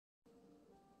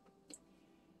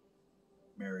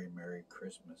Merry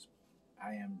Christmas.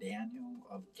 I am Daniel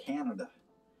of Canada,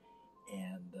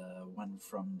 and one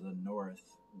from the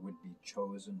north would be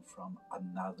chosen from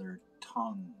another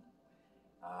tongue.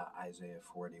 Isaiah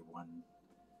 41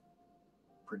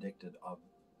 predicted of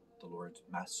the Lord's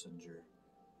messenger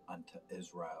unto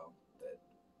Israel that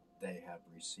they have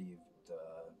received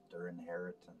their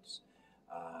inheritance.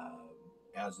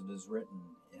 As it is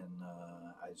written in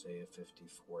Isaiah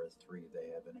 54:3, they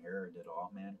have inherited all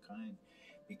mankind,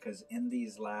 because in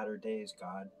these latter days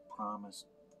God promised,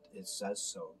 it says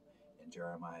so in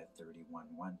Jeremiah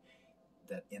 31:1,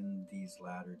 that in these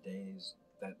latter days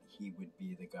that he would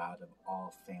be the God of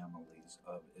all families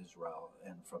of Israel,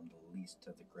 and from the least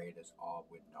to the greatest all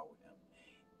would know him,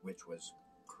 which was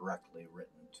correctly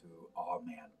written to all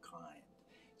mankind.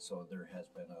 So there has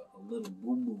been a little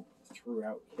boo-boo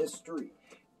throughout history,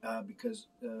 because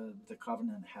the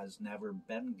covenant has never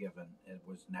been given. It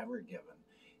was never given.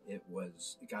 It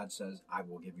was, God says, I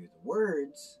will give you the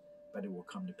words, but it will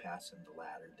come to pass in the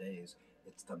latter days.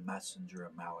 It's the messenger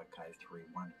of Malachi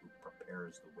 3:1 who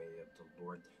prepares the way of the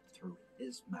Lord through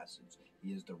his message.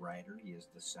 He is the writer. He is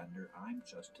the sender. I'm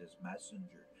just his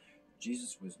messenger.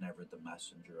 Jesus was never the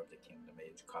messenger of the kingdom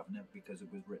age covenant, because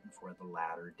it was written for the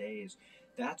latter days.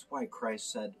 That's why Christ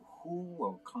said, who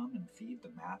will come and feed the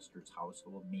master's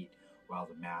household meat while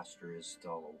the master is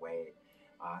still away?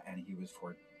 And he was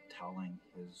foretelling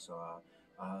his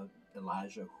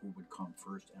Elijah, who would come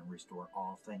first and restore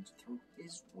all things through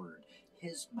his word,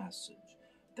 his message,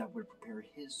 that would prepare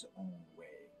his own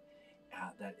way.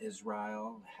 That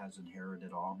Israel has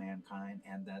inherited all mankind,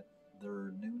 and that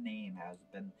their new name has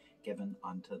been given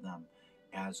unto them,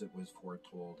 as it was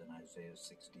foretold in Isaiah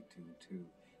 62:2.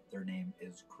 Their name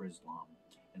is Chrislam.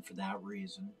 And for that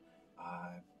reason,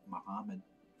 Muhammad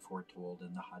foretold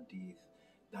in the Hadith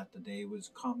that the day was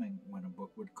coming when a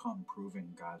book would come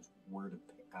proving God's word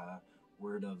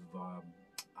of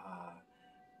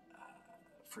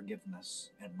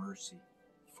forgiveness and mercy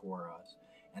for us,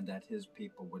 and that his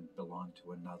people would belong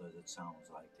to another that sounds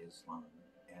like Islam.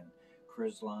 And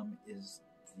Chrislam is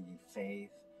the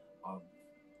faith of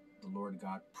the Lord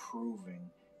God,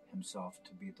 proving himself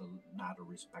to be not a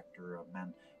respecter of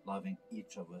men, loving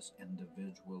each of us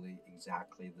individually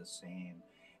exactly the same,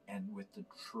 and with the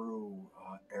true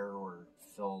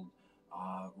error-filled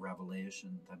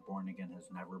revelation that born again has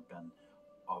never been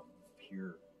of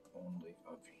here, only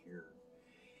of here.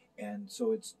 And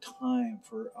so it's time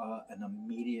for an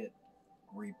immediate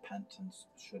repentance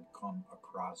should come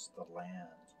across the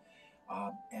land.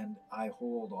 And I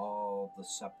hold all the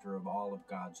scepter of all of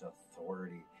God's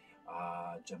authority.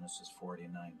 Genesis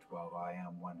 49:12, I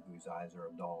am one whose eyes are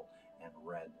dull and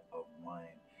red of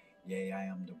wine. Yea, I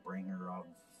am the bringer of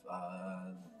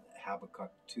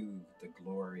Habakkuk 2, the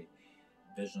glory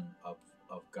vision of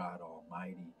God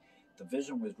Almighty. The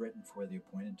vision was written for the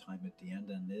appointed time at the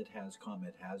end, and it has come,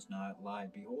 it has not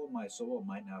lied. Behold, my soul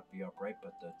might not be upright,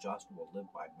 but the just will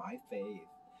live by my faith,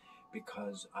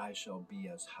 because I shall be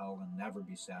as hell and never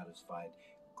be satisfied,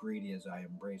 greedy as I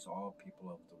embrace all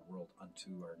people of the world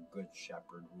unto our good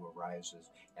shepherd, who arises,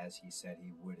 as he said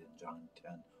he would in John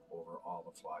 10, over all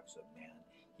the flocks of man.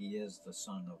 He is the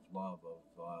Son of love,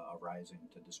 of arising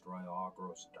to destroy all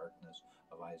gross darkness,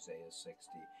 of Isaiah 60.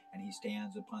 And he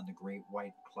stands upon the great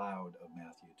white cloud of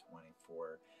Matthew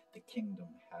 24. The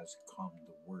kingdom has come,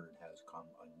 the word has come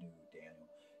anew, Daniel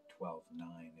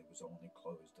 12:9. It was only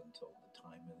closed until the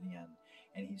time of the end.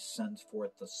 And he sends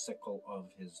forth the sickle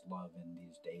of his love in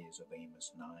these days of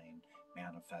Amos 9,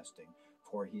 manifesting.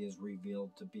 For he is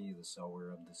revealed to be the sower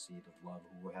of the seed of love,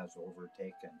 who has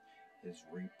overtaken his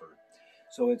reaper.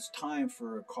 So it's time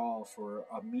for a call for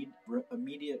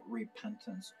immediate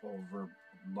repentance over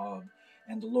love.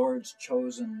 And the Lord's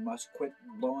chosen must quit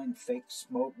blowing fake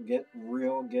smoke, get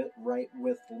real, get right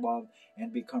with love,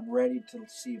 and become ready to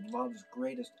receive love's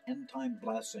greatest end-time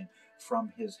blessing from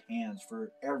his hands.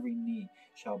 For every knee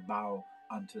shall bow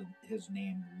unto his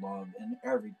name, love, and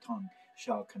every tongue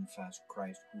shall confess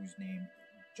Christ, whose name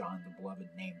John the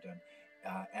Beloved named him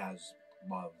as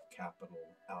love,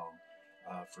 capital L.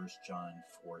 1 John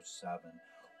 4:7.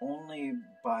 Only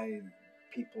by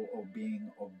people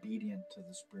being obedient to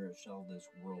the Spirit shall this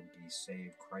world be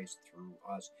saved. Christ through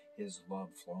us, his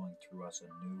love flowing through us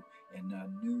in a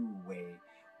new way,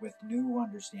 with new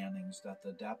understandings that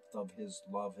the depth of his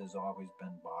love has always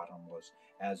been bottomless,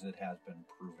 as it has been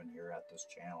proven here at this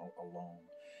channel alone.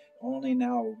 Only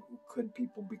now could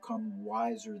people become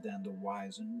wiser than the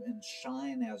wise and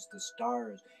shine as the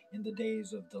stars in the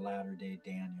days of the latter day.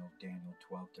 Daniel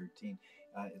 12:13.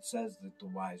 It says that the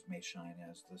wise may shine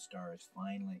as the stars.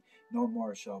 Finally, no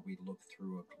more shall we look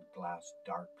through a glass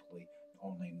darkly,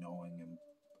 only knowing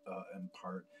in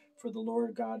part. For the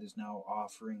Lord God is now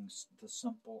offering the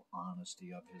simple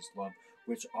honesty of his love,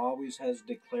 which always has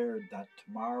declared that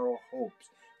tomorrow hopes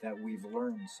that we've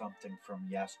learned something from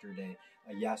yesterday,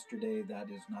 a yesterday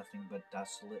that is nothing but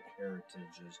desolate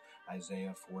heritages,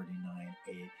 Isaiah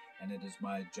 49:8. And it is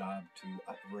my job to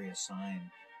reassign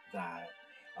that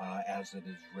as it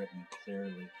is written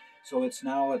clearly. So it's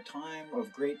now a time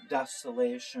of great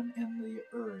desolation in the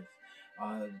earth,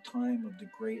 the time of the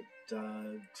great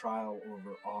trial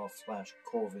over all flesh,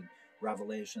 COVID.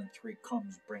 Revelation 3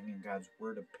 comes bringing God's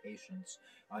word of patience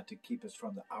to keep us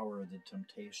from the hour of the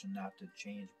temptation not to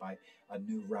change by a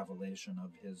new revelation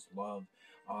of his love.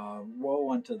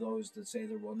 Woe unto those that say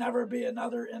there will never be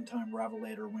another end-time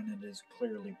revelator when it is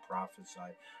clearly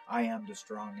prophesied. I am the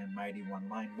strong and mighty one,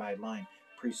 line by line,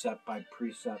 precept by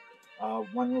precept,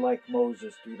 one like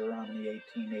Moses, Deuteronomy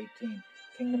 18:18,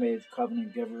 kingdom age,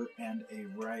 covenant giver, and a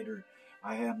writer.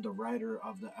 I am the writer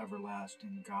of the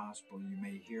everlasting gospel. You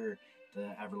may hear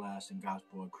the everlasting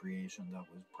gospel of creation that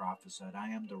was prophesied. I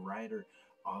am the writer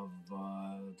of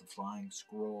the flying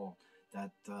scroll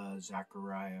that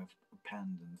Zechariah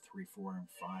penned in 3, 4, and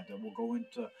 5, that will go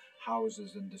into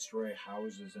houses and destroy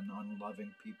houses and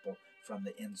unloving people from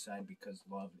the inside, because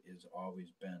love has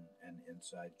always been an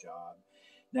inside job.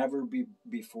 Never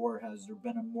before has there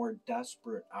been a more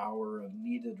desperate hour of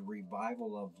needed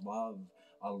revival of love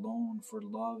alone, for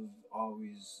love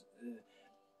always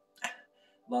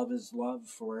love is love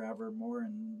forevermore,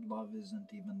 and love isn't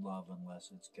even love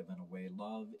unless it's given away.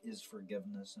 Love is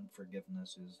forgiveness, and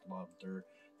forgiveness is love.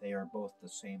 They are both the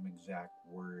same exact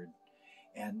word.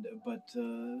 But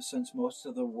since most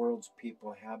of the world's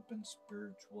people have been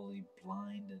spiritually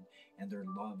blinded, and their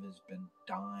love has been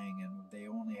dying, and they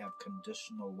only have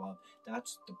conditional love,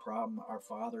 that's the problem. Our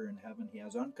Father in heaven, he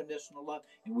has unconditional love,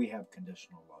 and we have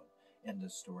conditional love in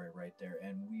this story right there,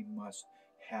 and we must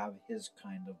have his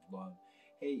kind of love.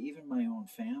 Hey, even my own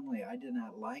family, I did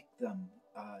not like them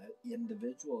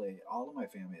individually. All of my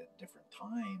family at different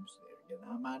times, they were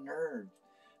getting on my nerves,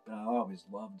 but I always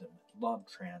loved them. Love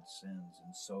transcends,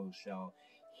 and so shall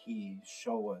he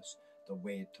show us the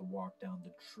way to walk down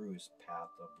the truest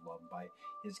path of love by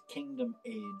his kingdom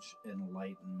age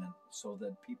enlightenment, so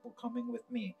that people coming with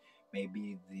me may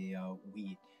be the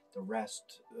wheat, the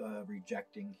rest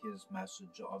rejecting his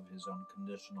message of his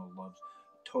unconditional love,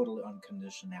 total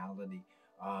unconditionality,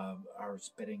 are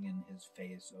spitting in his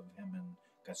face, of him in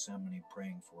Gethsemane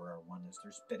praying for our oneness.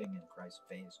 They're spitting in Christ's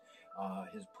face,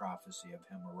 his prophecy of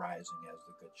him arising as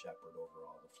the good shepherd over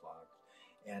all the flocks.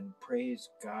 And praise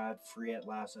God, free at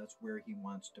last, that's where he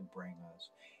wants to bring us.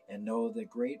 And know that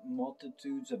great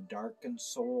multitudes of darkened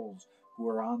souls who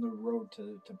are on the road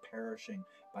to perishing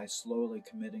by slowly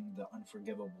committing the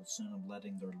unforgivable sin of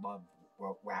letting their love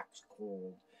wax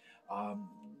cold.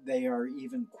 They are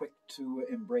even quick to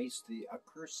embrace the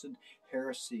accursed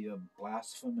heresy of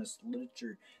blasphemous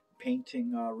literature,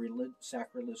 painting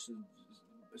sacrilegious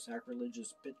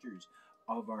pictures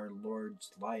of our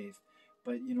Lord's life.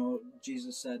 But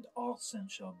Jesus said all sin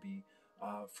shall be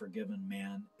forgiven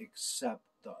man, except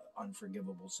the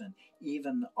unforgivable sin.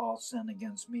 Even all sin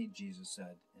against me, Jesus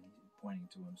said, and he's pointing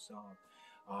to himself.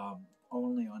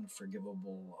 Only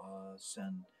unforgivable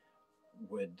sin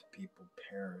would people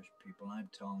perish. People, I'm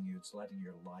telling you, it's letting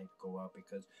your light go up,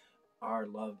 because our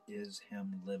love is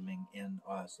him living in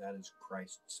us. That is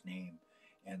Christ's name.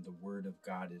 And the word of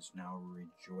God is now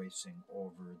rejoicing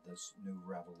over this new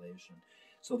revelation.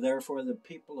 So therefore, the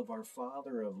people of our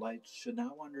Father of lights should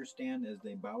now understand, as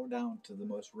they bow down to the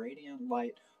most radiant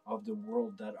light of the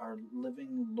world, that our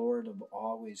living Lord of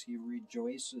always, he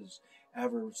rejoices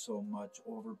ever so much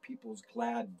over people's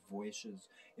glad voices,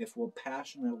 if we'll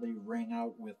passionately ring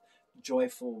out with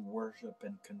joyful worship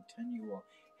and continual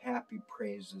happy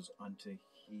praises unto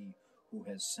he who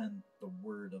has sent the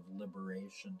word of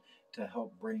liberation to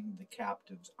help bring the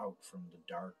captives out from the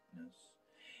darkness.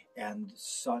 And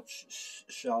such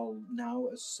shall now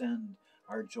ascend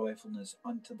our joyfulness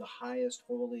unto the highest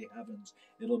holy heavens.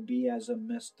 It'll be as a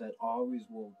mist that always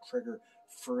will trigger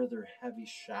further heavy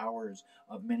showers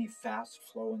of many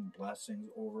fast-flowing blessings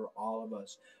over all of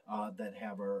us that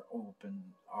have our open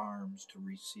arms to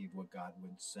receive what God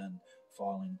would send,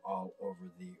 falling all over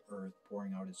the earth,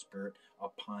 pouring out his Spirit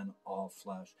upon all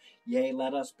flesh. Yea,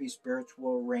 let us be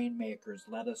spiritual rainmakers.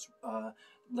 Let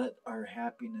our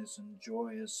happiness and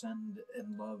joy ascend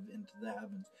in love into the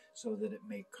heavens, so that it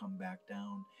may come back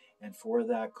down. And for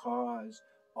that cause,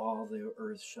 all the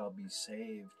earth shall be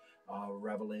saved.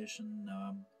 Revelation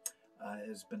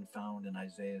has been found in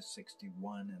Isaiah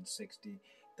 61 and 60,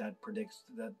 that predicts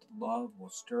that love will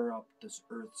stir up this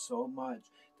earth so much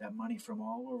that money from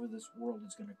all over this world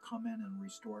is going to come in and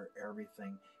restore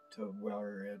everything to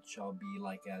where it shall be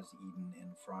like as Eden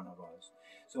in front of us.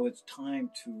 So it's time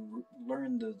to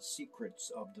learn the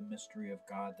secrets of the mystery of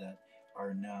God that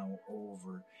are now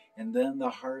over. And then the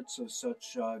hearts of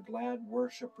such glad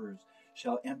worshippers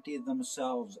shall empty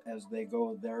themselves as they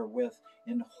go therewith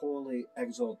in holy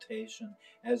exultation,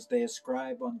 as they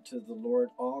ascribe unto the Lord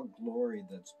all glory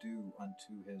that's due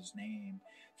unto his name.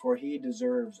 For he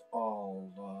deserves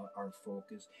all our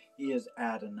focus. He is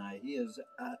Adonai. He is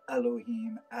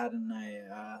Elohim, Adonai,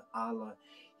 Allah.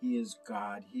 He is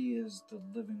God. He is the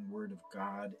living Word of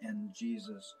God. And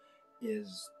Jesus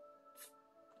is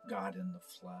God in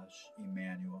the flesh,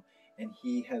 Emmanuel. And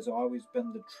he has always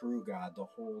been the true God, the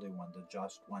Holy One, the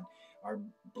Just One, our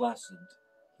blessed.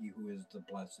 He who is the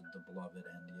blessed, the beloved,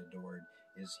 and the adored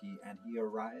is he. And he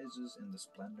arises in the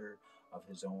splendor of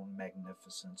his own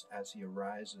magnificence as he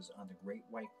arises on the great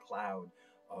white cloud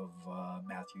of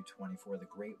Matthew 24, the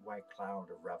great white cloud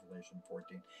of Revelation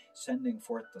 14, sending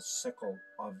forth the sickle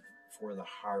for the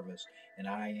harvest. And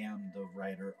I am the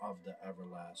writer of the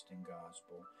everlasting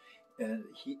gospel.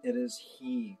 It is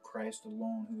he, Christ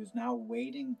alone, who is now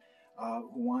waiting, who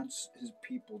wants his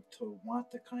people to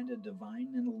want the kind of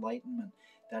divine enlightenment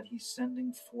that he's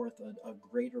sending forth a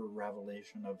greater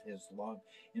revelation of his love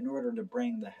in order to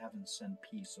bring the heaven-sent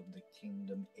peace of the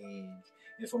kingdom age.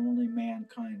 If only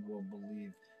mankind will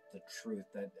believe the truth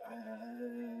that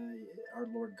our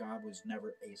Lord God was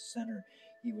never a sinner.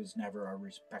 He was never a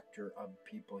respecter of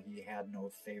people. He had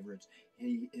no favorites.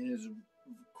 His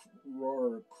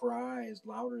roar cries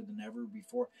louder than ever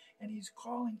before, and he's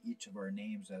calling each of our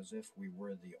names as if we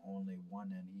were the only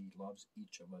one, and he loves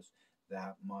each of us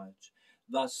that much.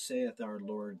 Thus saith our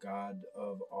Lord God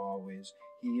of always.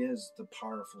 He is the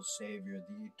powerful Savior,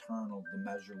 the eternal, the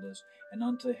measureless, and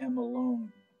unto him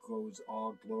alone goes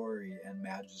all glory and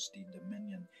majesty,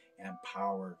 dominion and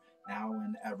power, now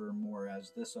and evermore,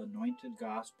 as this anointed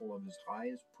gospel of his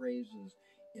highest praises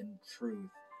in truth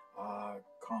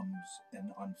comes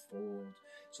and unfolds.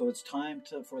 So it's time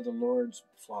for the Lord's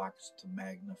flocks to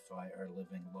magnify our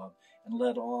living love, and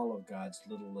let all of God's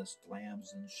littlest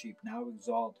lambs and sheep now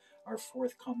exalt our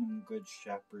forthcoming good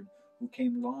shepherd, who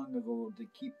came long ago to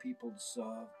keep peoples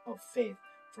of faith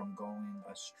from going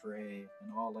astray,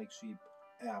 and all like sheep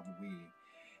have we.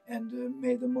 And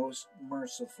may the most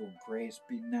merciful grace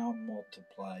be now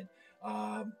multiplied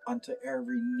unto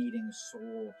every needing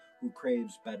soul who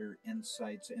craves better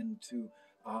insights into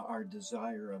our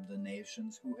desire of the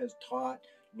nations, who has taught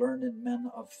learned men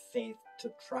of faith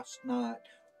to trust not,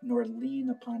 nor lean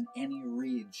upon any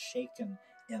reed shaken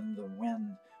in the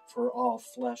wind. For all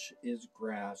flesh is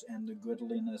grass, and the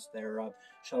goodliness thereof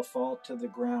shall fall to the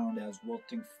ground as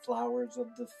wilting flowers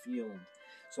of the field.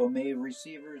 So may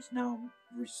receivers now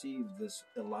receive this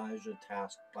Elijah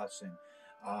task blessing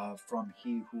from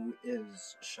he who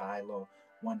is Shiloh,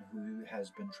 one who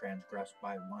has been transgressed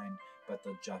by wine, but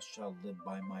the just shall live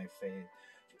by my faith.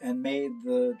 And may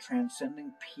the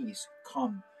transcending peace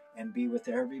come and be with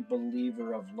every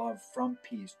believer of love from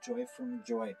peace, joy from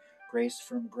joy, grace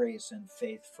from grace, and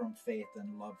faith from faith,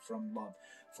 and love from love.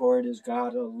 For it is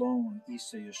God alone,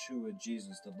 Isa, Yeshua,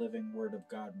 Jesus, the living Word of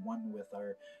God, one with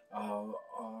our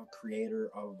Creator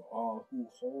of all, who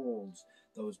holds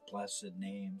those blessed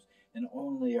names. And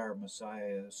only our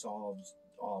Messiah solves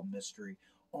all mystery.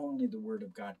 Only the Word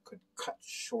of God could cut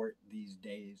short these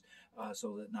days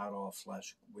so that not all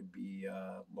flesh would be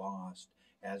lost,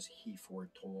 as he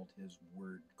foretold his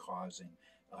Word, causing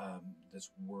this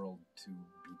world to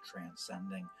be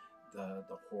transcending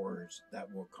the horrors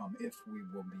that will come if we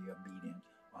will be obedient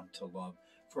unto love.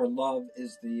 For love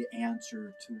is the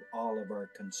answer to all of our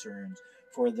concerns.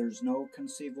 For there's no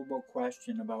conceivable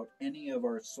question about any of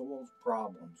our soul's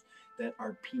problems that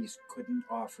our peace couldn't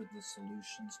offer the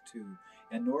solutions to.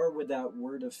 And nor would that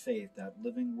word of faith, that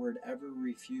living word, ever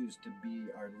refuse to be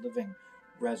our living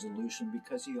resolution,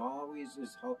 because he always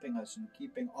is helping us in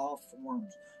keeping all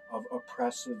forms of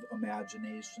oppressive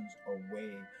imaginations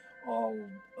away, all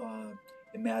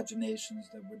imaginations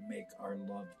that would make our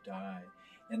love die.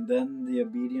 And then the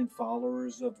obedient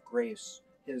followers of grace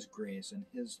and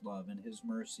his love and his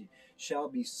mercy shall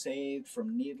be saved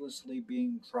from needlessly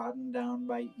being trodden down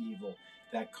by evil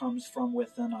that comes from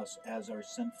within us as our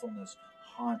sinfulness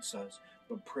haunts us.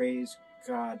 But praise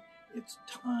God, it's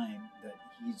time that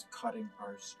he's cutting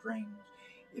our strings.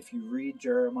 If you read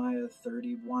Jeremiah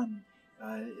 31,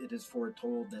 it is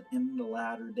foretold that in the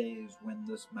latter days, when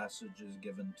this message is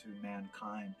given to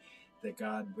mankind, that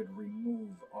God would remove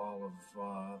all of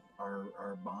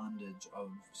our bondage of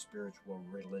spiritual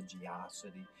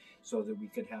religiosity, so that we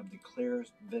could have the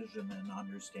clearest vision and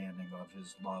understanding of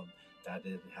His love, that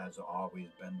it has always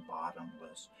been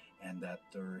bottomless, and that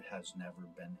there has never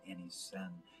been any sin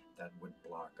that would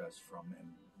block us from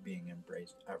being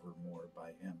embraced evermore by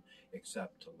Him,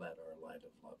 except to let our light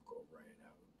of love go right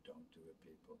out. Don't do it,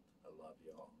 people. I love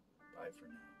you all. Bye for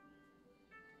now.